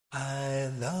I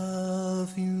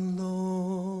love you,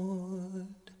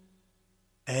 Lord,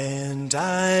 and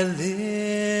I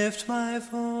lift my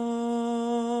voice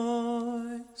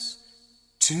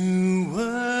to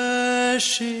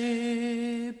worship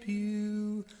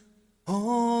you,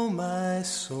 oh my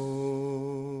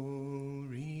soul,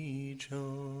 rejoice.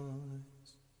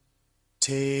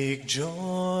 Take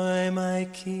joy, my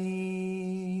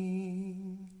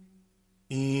King,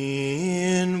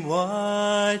 in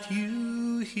what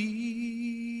you hear,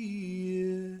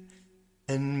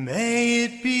 and may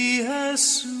it be a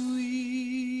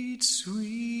sweet,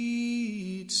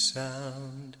 sweet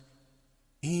sound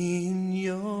in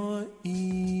your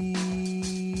ear.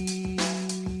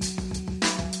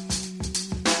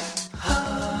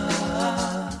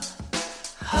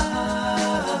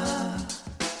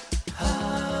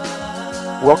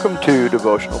 Welcome to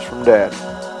Devotionals from Dad.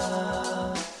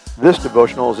 This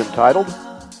devotional is entitled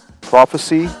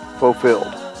Prophecy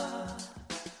Fulfilled.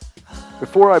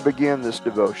 Before I begin this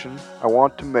devotion, I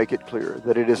want to make it clear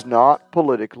that it is not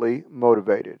politically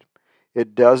motivated.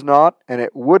 It does not and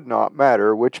it would not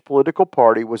matter which political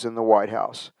party was in the White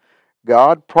House.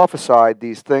 God prophesied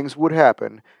these things would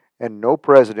happen, and no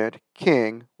president,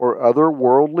 king, or other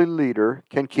worldly leader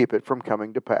can keep it from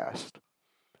coming to pass.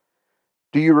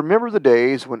 Do you remember the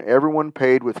days when everyone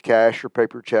paid with cash or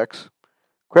paper checks?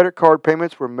 Credit card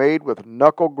payments were made with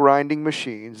knuckle-grinding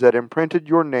machines that imprinted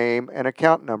your name and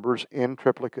account numbers in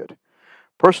triplicate.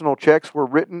 Personal checks were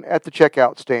written at the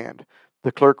checkout stand.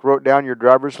 The clerk wrote down your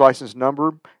driver's license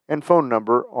number and phone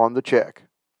number on the check.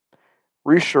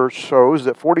 Research shows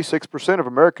that 46% of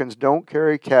Americans don't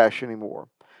carry cash anymore.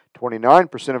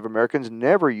 29% of Americans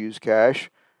never use cash,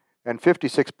 and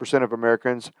 56% of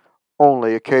Americans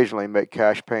only occasionally make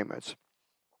cash payments.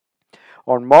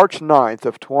 On March 9th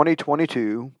of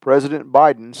 2022, President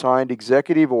Biden signed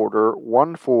Executive Order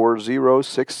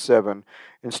 14067,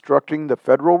 instructing the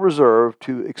Federal Reserve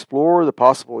to explore the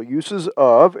possible uses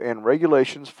of and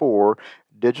regulations for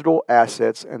digital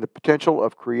assets and the potential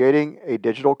of creating a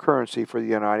digital currency for the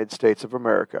United States of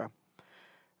America.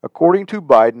 According to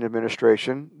Biden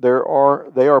administration, they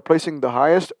are placing the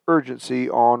highest urgency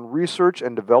on research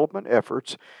and development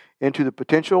efforts into the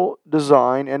potential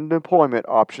design and deployment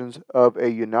options of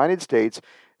a United States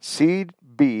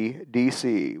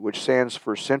CBDC, which stands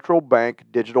for Central Bank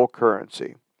Digital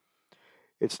Currency.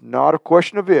 It's not a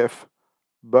question of if,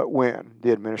 but when,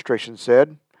 the administration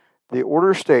said. The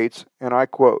order states, and I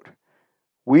quote,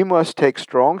 "We must take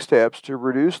strong steps to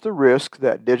reduce the risk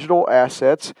that digital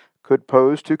assets could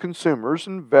pose to consumers,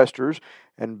 investors,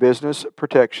 and business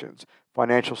protections,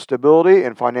 financial stability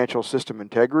and financial system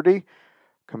integrity,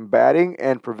 combating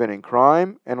and preventing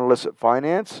crime and illicit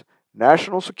finance,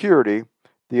 national security,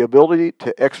 the ability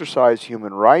to exercise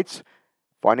human rights,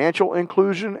 financial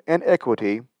inclusion and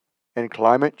equity, and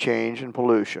climate change and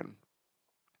pollution."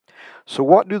 So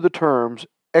what do the terms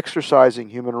exercising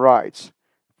human rights,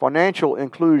 financial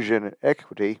inclusion and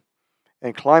equity,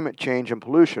 and climate change and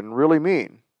pollution really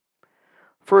mean?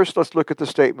 First, let's look at the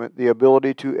statement, the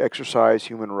ability to exercise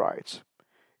human rights.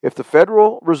 If the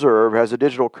Federal Reserve has a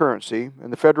digital currency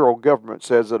and the federal government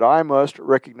says that I must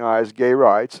recognize gay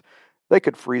rights, they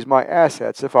could freeze my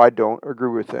assets if I don't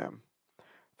agree with them.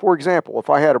 For example,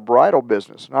 if I had a bridal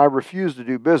business and I refused to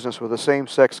do business with a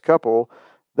same-sex couple,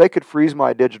 they could freeze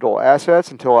my digital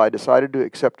assets until I decided to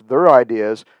accept their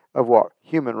ideas of what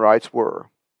human rights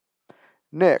were.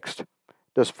 Next,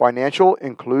 does financial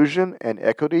inclusion and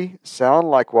equity sound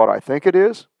like what I think it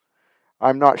is?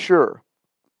 I'm not sure.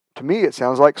 To me, it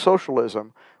sounds like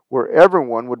socialism, where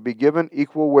everyone would be given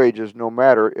equal wages no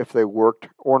matter if they worked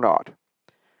or not.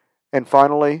 And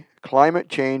finally, climate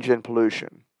change and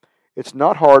pollution. It's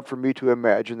not hard for me to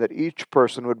imagine that each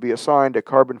person would be assigned a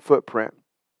carbon footprint.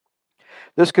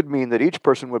 This could mean that each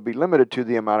person would be limited to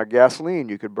the amount of gasoline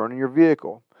you could burn in your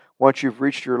vehicle. Once you've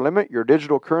reached your limit, your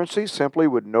digital currency simply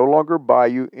would no longer buy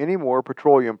you any more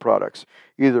petroleum products,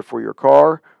 either for your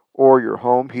car or your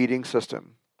home heating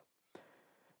system.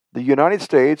 The United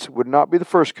States would not be the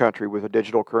first country with a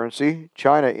digital currency.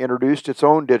 China introduced its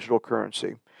own digital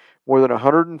currency. More than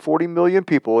 140 million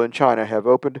people in China have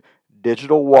opened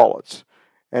digital wallets,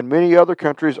 and many other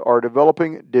countries are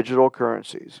developing digital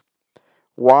currencies.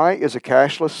 Why is a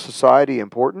cashless society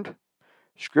important?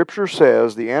 Scripture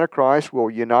says the Antichrist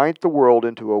will unite the world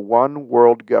into a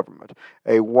one-world government,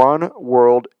 a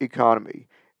one-world economy.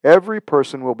 Every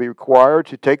person will be required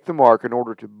to take the mark in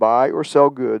order to buy or sell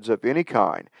goods of any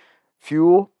kind,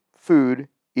 fuel, food,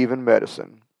 even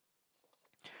medicine.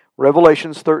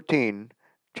 Revelations 13,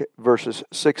 verses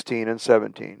 16 and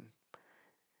 17.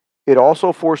 It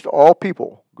also forced all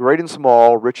people, great and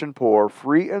small, rich and poor,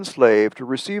 free and slave, to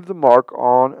receive the mark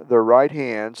on their right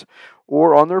hands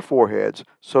or on their foreheads,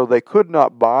 so they could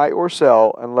not buy or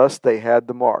sell unless they had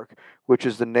the mark, which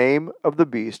is the name of the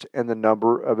beast and the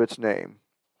number of its name.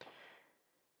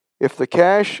 If the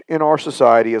cash in our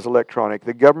society is electronic,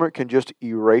 the government can just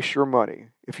erase your money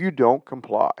if you don't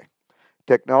comply.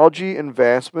 Technology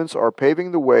advancements are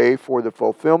paving the way for the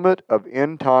fulfillment of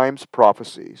end times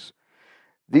prophecies.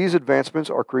 These advancements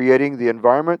are creating the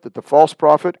environment that the false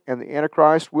prophet and the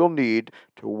Antichrist will need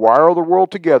to wire the world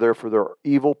together for their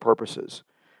evil purposes.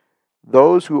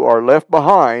 Those who are left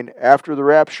behind after the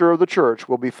rapture of the church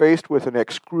will be faced with an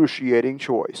excruciating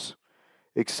choice: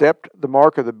 accept the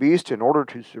mark of the beast in order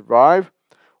to survive,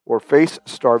 or face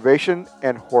starvation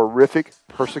and horrific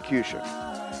persecution.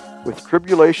 With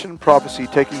tribulation prophecy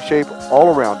taking shape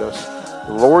all around us,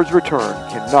 the Lord's return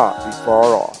cannot be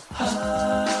far off.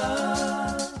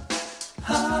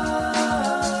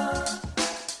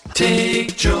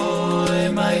 Take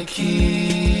joy, my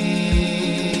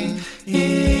King,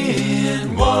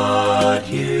 in what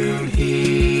you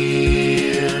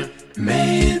hear.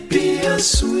 May it be a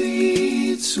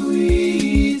sweet,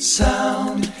 sweet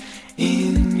sound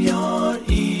in your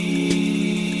ear.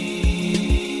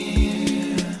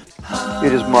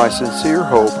 It is my sincere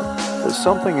hope that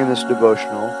something in this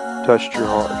devotional touched your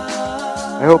heart.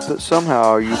 I hope that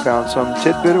somehow you found some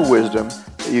tidbit of wisdom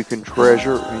that you can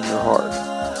treasure in your heart.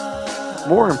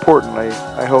 More importantly,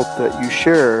 I hope that you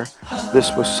share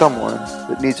this with someone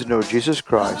that needs to know Jesus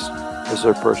Christ as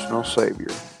their personal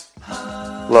Savior.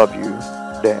 Love you,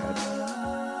 Dad.